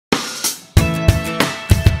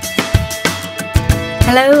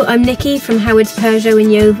Hello, I'm Nikki from Howard's Peugeot in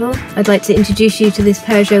Yeovil. I'd like to introduce you to this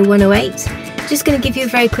Peugeot 108. Just going to give you a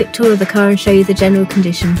very quick tour of the car and show you the general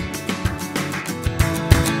condition.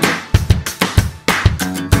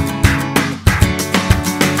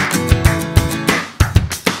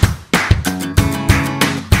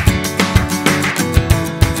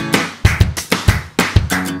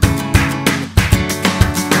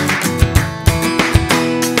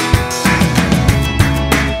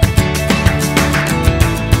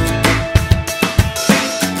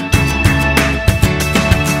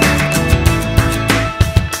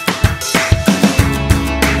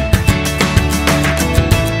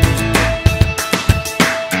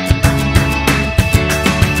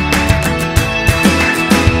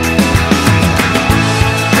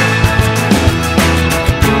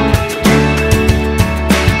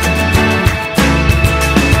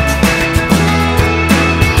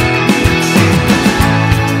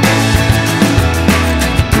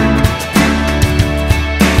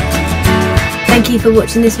 Thank you for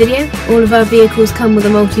watching this video. All of our vehicles come with a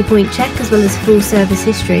multi-point check as well as full service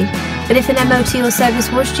history, but if an MOT or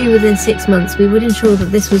service was due within 6 months, we would ensure that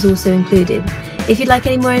this was also included. If you'd like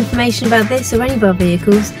any more information about this or any of our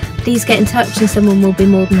vehicles, please get in touch and someone will be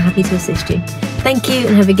more than happy to assist you. Thank you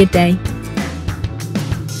and have a good day.